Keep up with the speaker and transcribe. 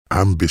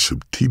I'm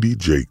Bishop T.D.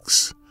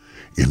 Jakes,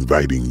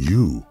 inviting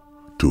you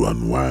to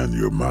unwind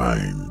your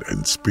mind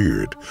and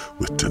spirit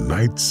with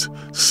tonight's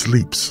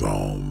sleep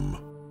psalm.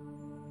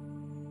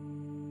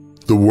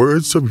 The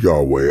words of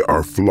Yahweh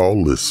are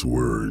flawless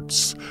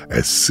words,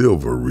 as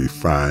silver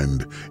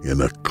refined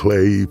in a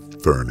clay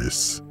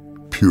furnace,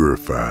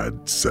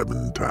 purified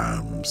 7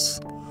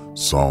 times.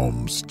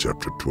 Psalms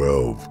chapter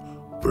 12,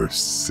 verse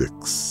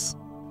 6.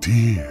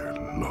 Dear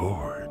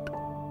Lord,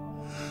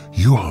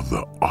 you are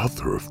the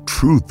author of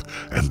truth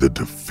and the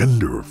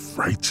defender of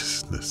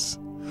righteousness.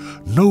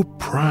 No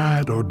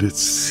pride or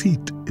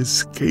deceit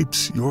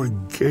escapes your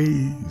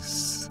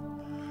gaze.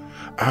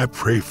 I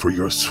pray for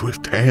your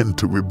swift hand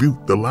to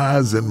rebuke the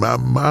lies in my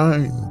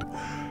mind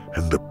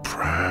and the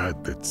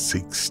pride that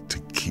seeks to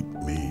keep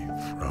me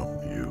from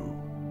you.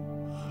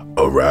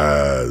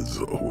 Arise,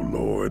 O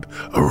Lord,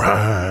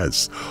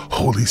 arise.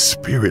 Holy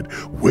Spirit,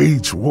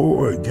 wage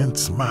war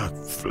against my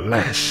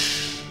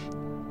flesh.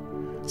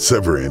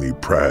 Sever any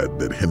pride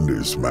that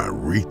hinders my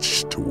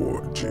reach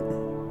toward you.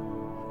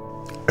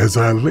 As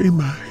I lay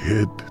my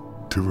head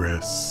to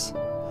rest,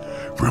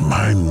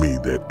 remind me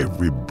that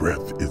every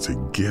breath is a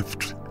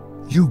gift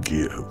you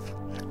give.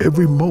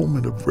 Every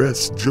moment of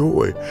rest,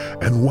 joy,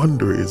 and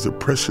wonder is a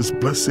precious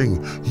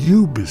blessing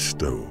you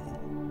bestow.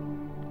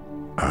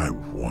 I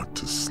want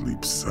to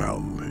sleep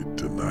soundly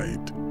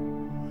tonight,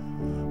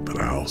 but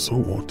I also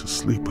want to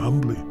sleep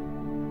humbly,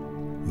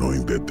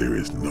 knowing that there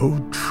is no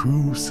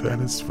true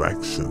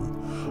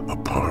satisfaction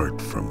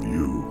apart from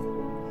you.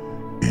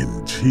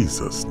 In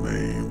Jesus'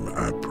 name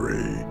I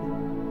pray.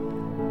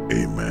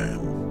 Amen.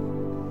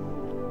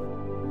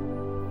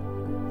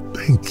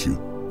 Thank you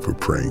for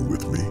praying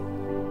with me.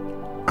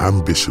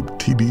 I'm Bishop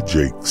T.D.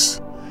 Jakes,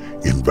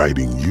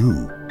 inviting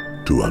you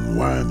to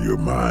unwind your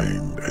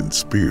mind and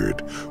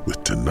spirit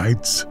with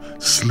tonight's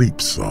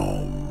sleep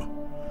psalm.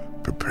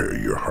 Prepare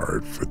your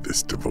heart for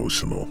this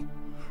devotional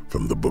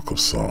from the book of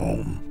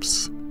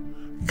Psalms,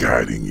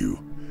 guiding you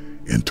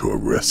into a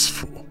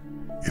restful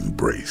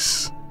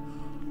embrace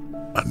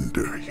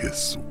under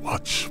his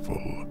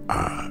watchful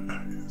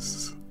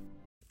eyes.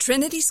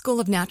 Trinity School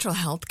of Natural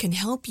Health can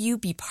help you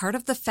be part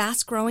of the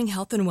fast-growing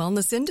health and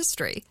wellness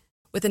industry.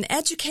 With an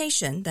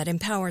education that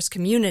empowers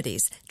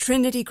communities,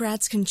 Trinity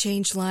grads can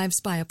change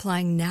lives by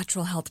applying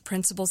natural health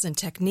principles and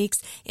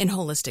techniques in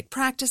holistic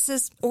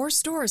practices or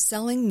stores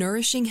selling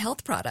nourishing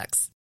health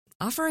products.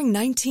 Offering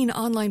 19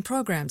 online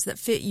programs that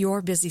fit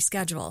your busy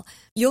schedule,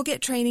 you'll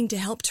get training to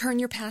help turn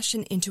your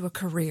passion into a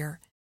career.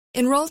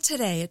 Enroll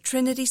today at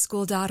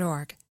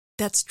trinityschool.org.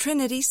 That's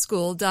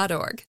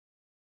trinityschool.org.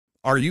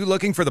 Are you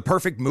looking for the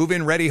perfect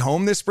move-in ready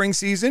home this spring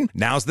season?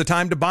 Now's the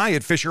time to buy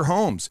at Fisher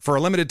Homes. For a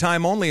limited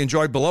time only,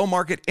 enjoy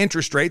below-market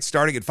interest rates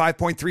starting at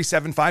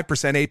 5.375%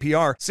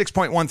 APR,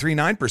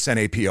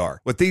 6.139% APR.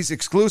 With these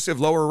exclusive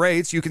lower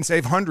rates, you can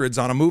save hundreds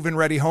on a move-in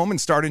ready home and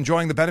start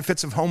enjoying the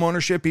benefits of home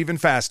ownership even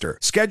faster.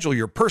 Schedule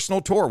your personal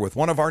tour with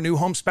one of our new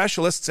home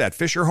specialists at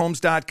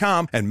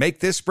FisherHomes.com and make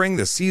this spring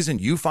the season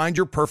you find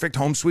your perfect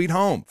home sweet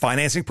home.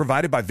 Financing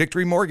provided by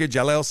Victory Mortgage,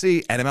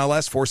 LLC,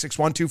 NMLS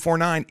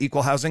 461249,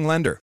 Equal Housing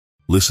Lender.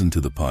 Listen to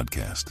the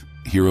podcast,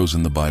 Heroes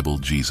in the Bible,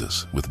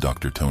 Jesus, with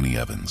Dr. Tony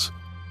Evans.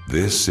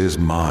 This is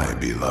my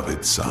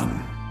beloved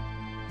Son.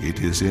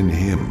 It is in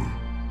him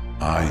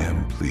I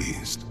am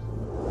pleased.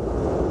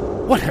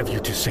 What have you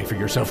to say for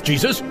yourself,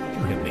 Jesus? You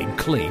have made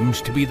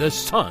claims to be the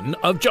Son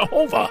of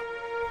Jehovah.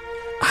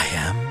 I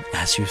am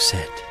as you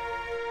said.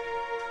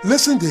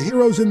 Listen to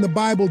Heroes in the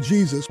Bible,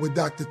 Jesus, with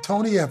Dr.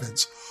 Tony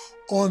Evans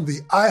on the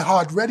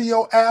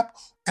iHeartRadio app,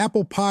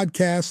 Apple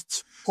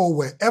Podcasts, or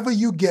wherever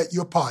you get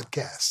your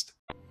podcast.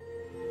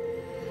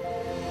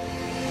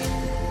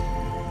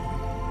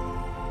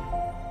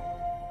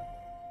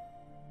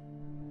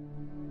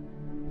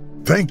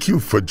 Thank you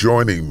for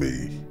joining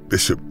me,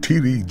 Bishop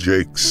T.D.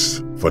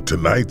 Jakes, for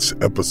tonight's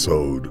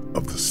episode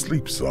of the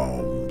Sleep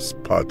Psalms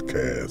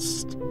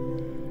podcast.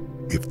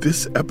 If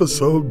this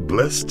episode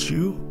blessed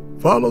you,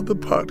 follow the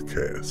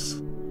podcast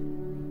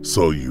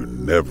so you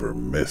never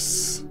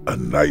miss a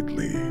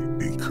nightly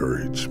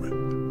encouragement.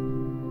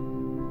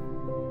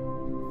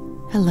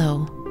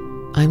 Hello,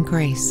 I'm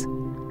Grace.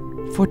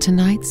 For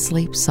tonight's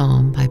Sleep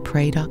Psalm by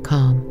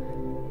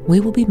Pray.com, we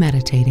will be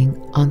meditating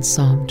on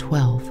Psalm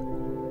 12.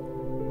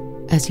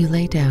 As you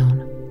lay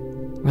down,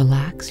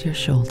 relax your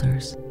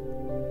shoulders,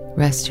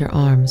 rest your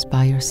arms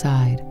by your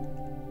side,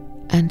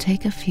 and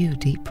take a few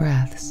deep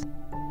breaths.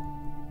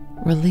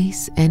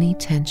 Release any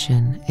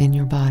tension in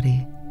your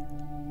body.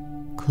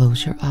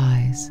 Close your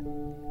eyes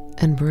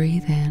and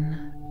breathe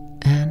in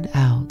and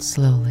out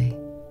slowly.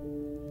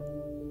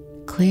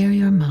 Clear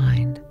your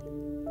mind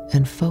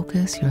and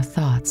focus your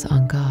thoughts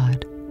on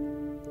God.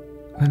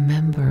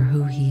 Remember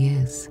who He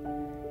is,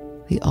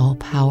 the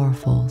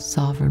all-powerful,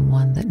 sovereign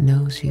one that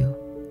knows you,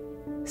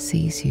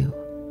 sees you,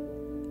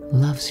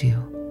 loves you,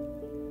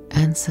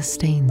 and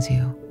sustains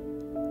you.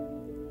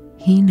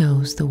 He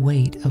knows the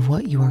weight of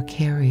what you are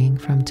carrying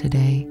from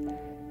today,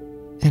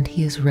 and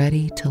He is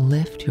ready to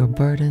lift your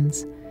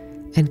burdens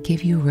and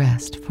give you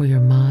rest for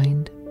your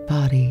mind,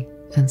 body,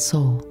 and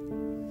soul.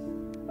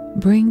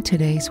 Bring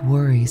today's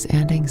worries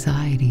and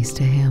anxieties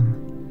to Him.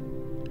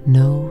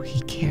 Know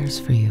He cares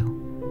for you.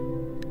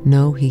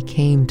 Know He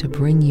came to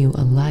bring you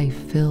a life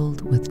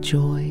filled with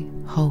joy,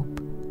 hope,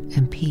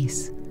 and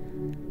peace.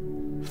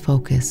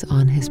 Focus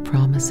on His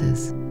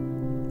promises,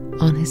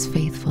 on His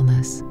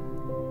faithfulness,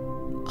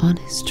 on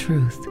His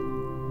truth.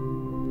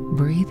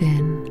 Breathe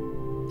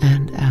in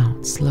and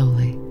out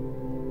slowly.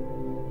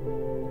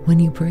 When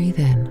you breathe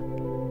in,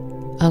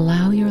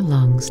 allow your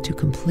lungs to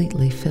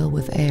completely fill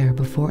with air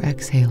before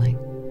exhaling.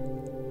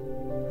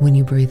 When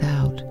you breathe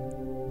out,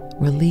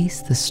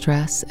 release the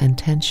stress and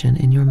tension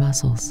in your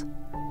muscles.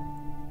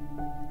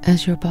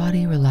 As your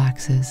body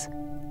relaxes,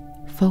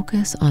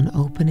 focus on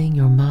opening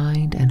your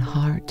mind and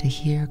heart to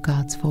hear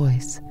God's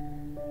voice.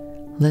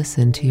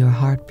 Listen to your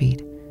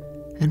heartbeat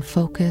and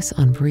focus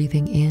on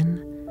breathing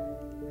in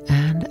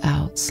and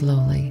out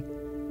slowly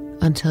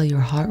until your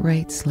heart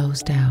rate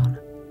slows down.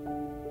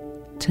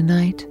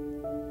 Tonight,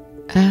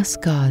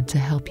 ask God to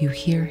help you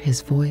hear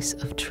His voice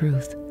of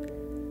truth.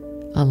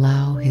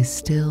 Allow His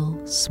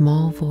still,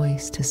 small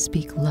voice to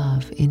speak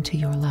love into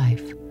your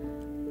life.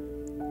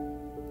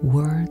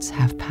 Words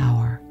have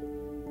power.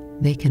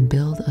 They can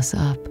build us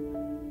up,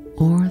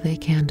 or they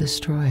can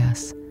destroy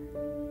us.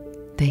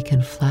 They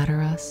can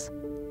flatter us,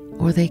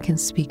 or they can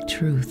speak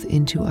truth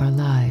into our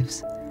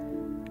lives.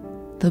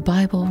 The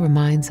Bible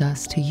reminds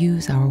us to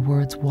use our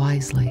words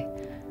wisely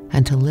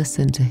and to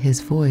listen to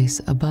His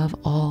voice above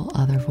all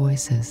other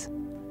voices.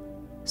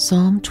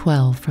 Psalm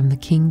 12 from the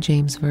King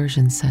James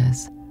Version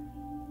says,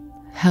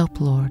 "Help,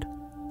 Lord,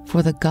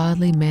 for the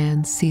godly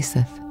man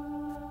ceaseth,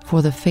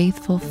 for the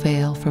faithful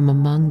fail from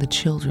among the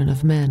children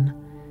of men.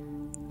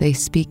 They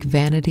speak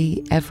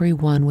vanity every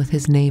one with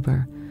his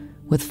neighbor,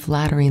 with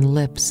flattering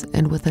lips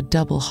and with a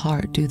double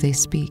heart do they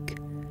speak.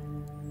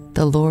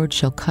 The Lord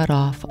shall cut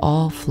off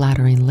all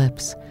flattering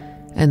lips,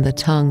 and the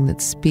tongue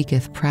that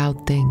speaketh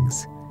proud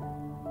things.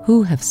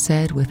 Who have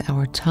said with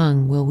our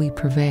tongue will we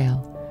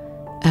prevail?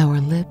 Our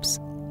lips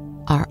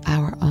are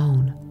our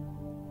own.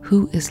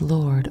 Who is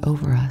Lord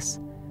over us?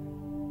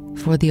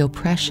 For the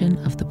oppression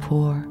of the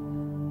poor,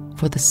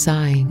 for the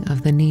sighing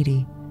of the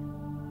needy.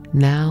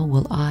 Now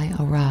will I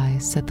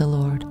arise, said the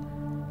Lord.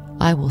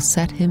 I will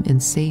set him in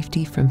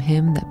safety from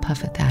him that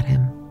puffeth at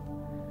him.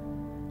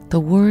 The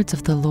words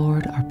of the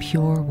Lord are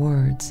pure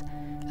words,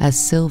 as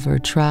silver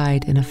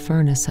tried in a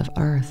furnace of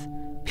earth,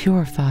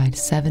 purified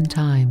 7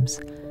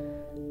 times.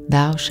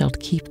 Thou shalt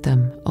keep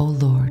them, O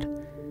Lord.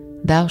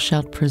 Thou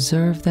shalt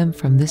preserve them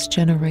from this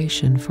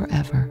generation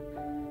forever.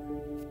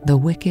 The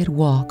wicked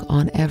walk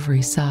on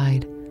every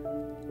side,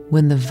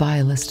 when the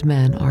vilest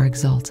men are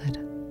exalted.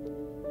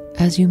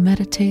 As you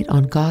meditate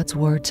on God's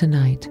word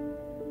tonight,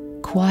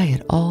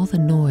 quiet all the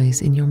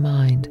noise in your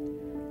mind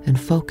and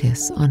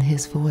focus on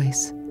His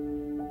voice.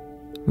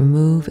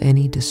 Remove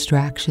any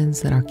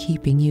distractions that are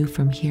keeping you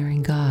from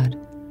hearing God.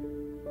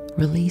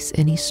 Release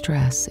any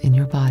stress in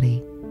your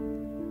body.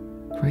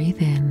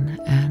 Breathe in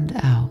and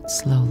out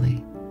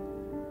slowly.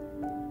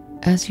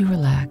 As you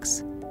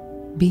relax,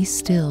 be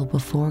still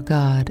before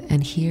God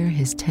and hear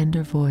His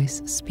tender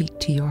voice speak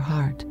to your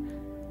heart.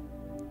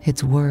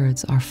 Its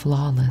words are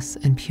flawless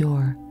and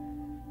pure.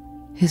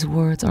 His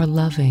words are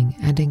loving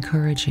and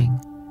encouraging.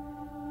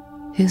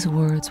 His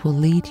words will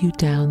lead you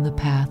down the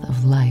path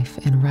of life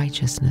and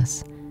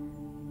righteousness.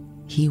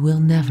 He will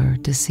never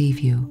deceive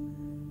you.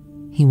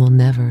 He will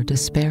never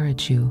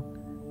disparage you.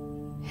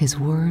 His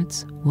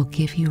words will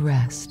give you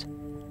rest.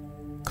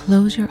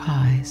 Close your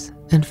eyes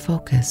and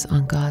focus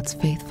on God's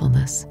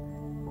faithfulness.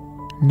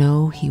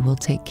 Know He will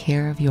take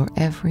care of your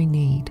every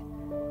need.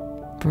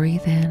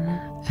 Breathe in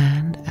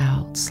and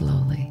out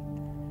slowly.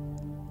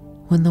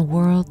 When the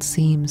world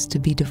seems to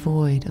be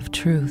devoid of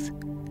truth,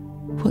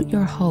 put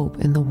your hope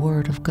in the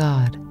Word of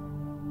God.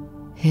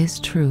 His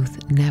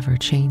truth never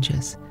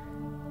changes.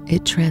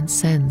 It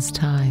transcends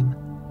time.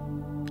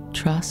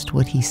 Trust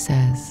what He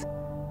says.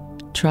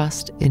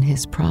 Trust in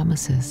His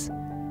promises.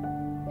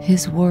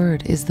 His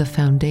word is the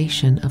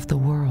foundation of the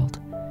world.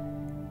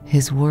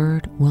 His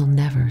word will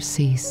never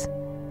cease.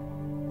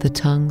 The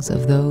tongues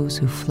of those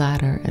who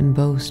flatter and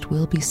boast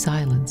will be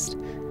silenced,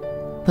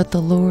 but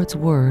the Lord's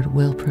word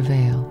will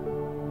prevail.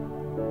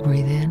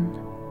 Breathe in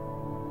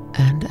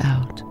and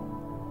out.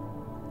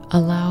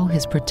 Allow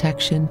His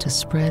protection to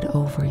spread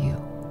over you.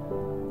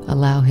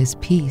 Allow His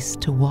peace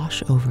to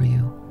wash over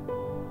you.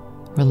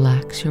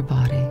 Relax your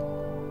body.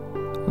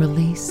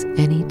 Release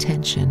any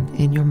tension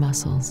in your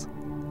muscles.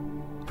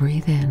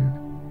 Breathe in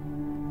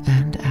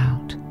and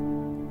out.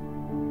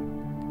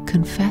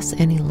 Confess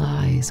any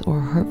lies or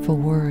hurtful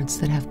words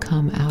that have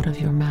come out of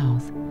your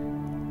mouth.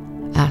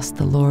 Ask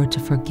the Lord to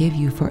forgive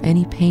you for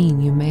any pain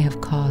you may have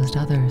caused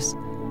others.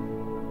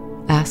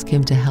 Ask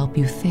Him to help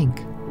you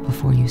think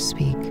before you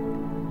speak.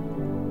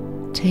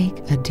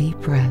 Take a deep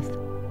breath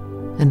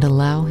and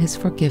allow His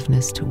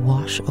forgiveness to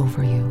wash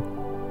over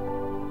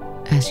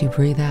you. As you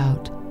breathe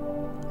out,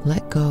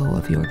 let go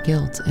of your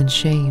guilt and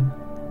shame.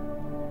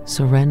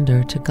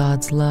 Surrender to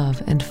God's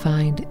love and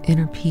find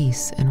inner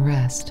peace and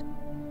rest.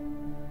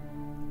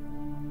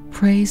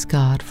 Praise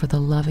God for the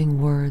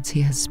loving words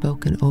He has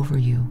spoken over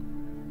you.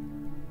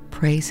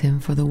 Praise Him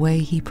for the way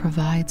He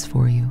provides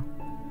for you.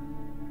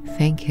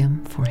 Thank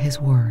Him for His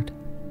word.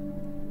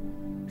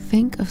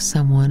 Think of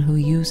someone who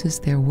uses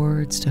their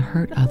words to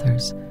hurt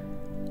others,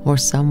 or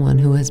someone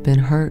who has been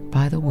hurt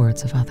by the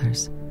words of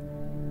others.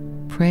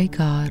 Pray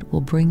God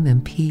will bring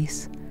them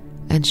peace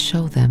and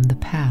show them the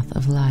path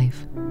of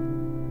life.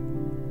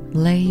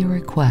 Lay your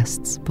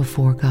requests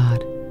before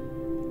God.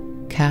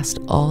 Cast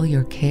all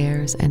your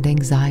cares and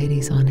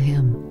anxieties on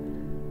Him.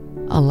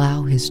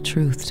 Allow His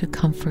truth to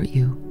comfort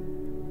you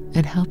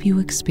and help you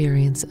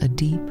experience a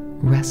deep,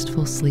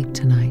 restful sleep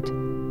tonight.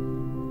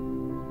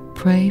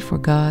 Pray for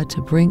God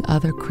to bring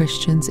other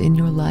Christians in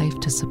your life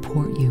to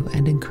support you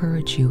and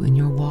encourage you in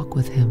your walk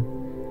with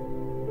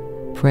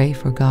Him. Pray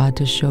for God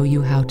to show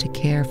you how to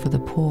care for the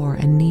poor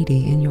and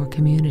needy in your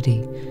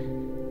community.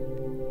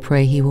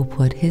 Pray He will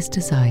put His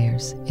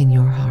desires in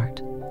your heart.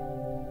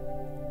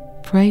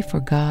 Pray for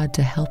God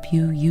to help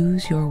you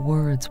use your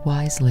words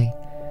wisely.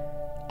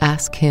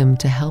 Ask Him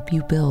to help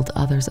you build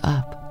others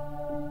up.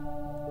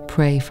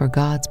 Pray for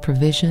God's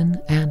provision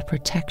and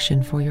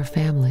protection for your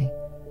family.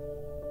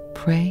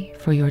 Pray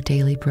for your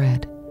daily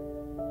bread.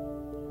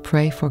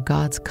 Pray for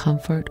God's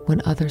comfort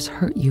when others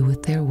hurt you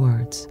with their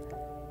words.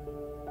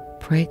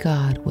 Pray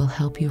God will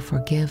help you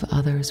forgive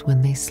others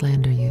when they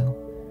slander you.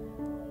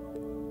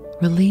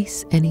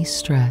 Release any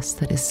stress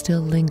that is still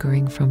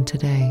lingering from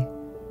today.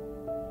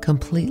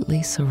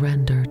 Completely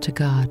surrender to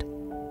God.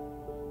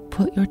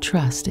 Put your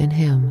trust in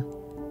Him.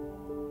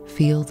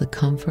 Feel the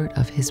comfort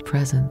of His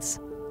presence.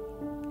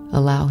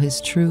 Allow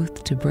His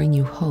truth to bring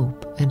you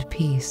hope and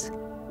peace.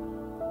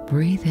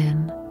 Breathe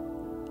in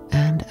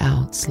and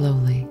out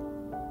slowly.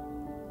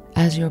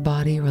 As your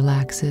body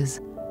relaxes,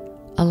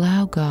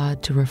 allow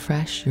God to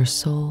refresh your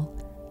soul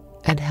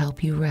and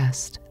help you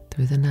rest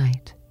through the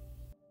night.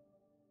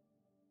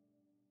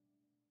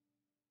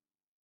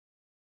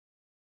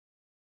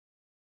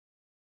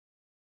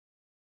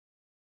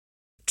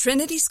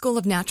 Trinity School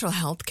of Natural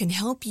Health can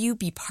help you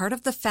be part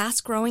of the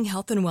fast-growing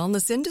health and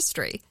wellness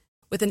industry.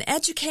 With an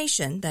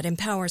education that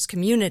empowers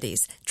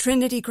communities,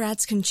 Trinity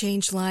grads can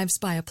change lives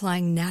by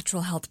applying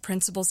natural health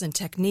principles and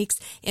techniques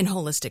in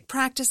holistic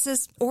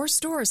practices or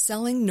stores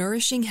selling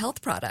nourishing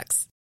health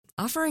products.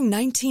 Offering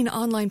 19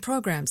 online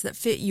programs that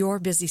fit your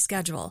busy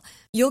schedule,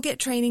 you'll get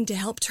training to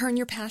help turn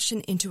your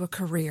passion into a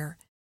career.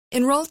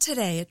 Enroll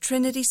today at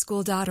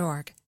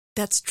trinityschool.org.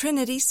 That's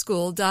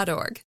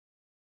trinityschool.org.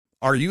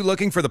 Are you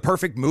looking for the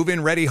perfect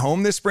move-in ready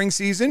home this spring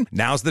season?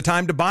 Now's the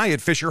time to buy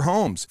at Fisher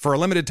Homes. For a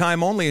limited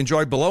time only,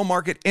 enjoy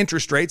below-market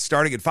interest rates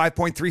starting at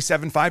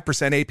 5.375%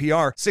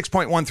 APR,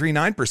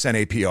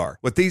 6.139% APR.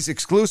 With these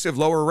exclusive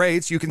lower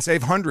rates, you can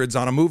save hundreds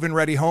on a move-in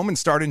ready home and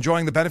start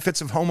enjoying the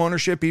benefits of home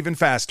ownership even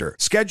faster.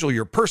 Schedule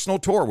your personal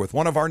tour with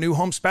one of our new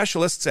home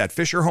specialists at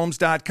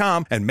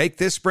FisherHomes.com and make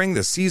this spring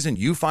the season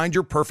you find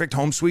your perfect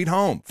home sweet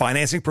home.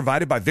 Financing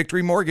provided by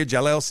Victory Mortgage,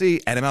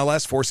 LLC,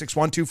 NMLS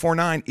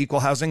 461249,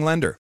 Equal Housing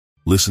Lender.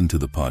 Listen to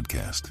the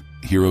podcast,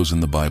 Heroes in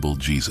the Bible,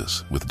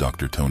 Jesus, with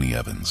Dr. Tony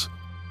Evans.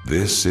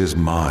 This is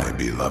my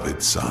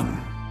beloved Son.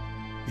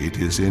 It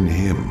is in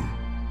Him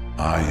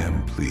I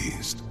am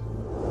pleased.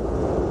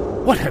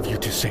 What have you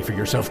to say for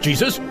yourself,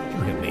 Jesus? You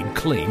have made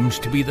claims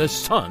to be the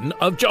Son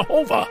of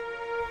Jehovah.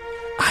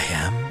 I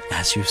am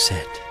as you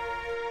said.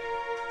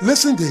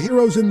 Listen to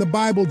Heroes in the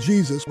Bible,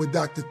 Jesus, with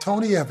Dr.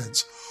 Tony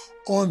Evans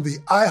on the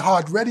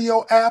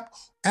iHeartRadio app,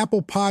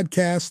 Apple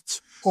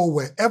Podcasts, or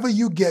wherever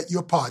you get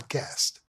your podcast.